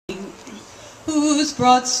whose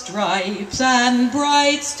broad stripes and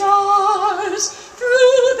bright stars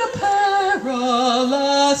through the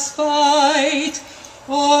perilous fight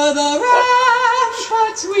o'er the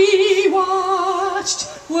ramparts we watched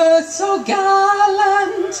were so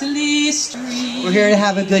gallantly streamed. We're here to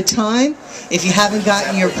have a good time. If you haven't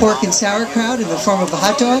gotten your pork and sauerkraut in the form of a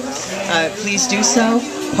hot dog, please do so.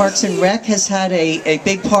 Parks and Rec has had a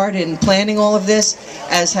big part in planning all of this,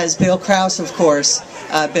 as has Bill Krause, of course,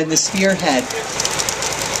 been the spearhead.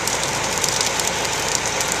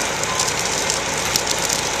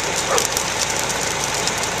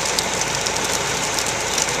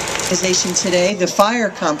 Today, the fire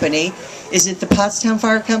company, is it the Pottstown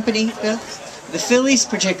Fire Company, Bill? The Phillies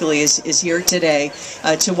particularly is here today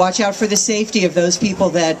to watch out for the safety of those people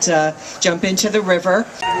that jump into the river.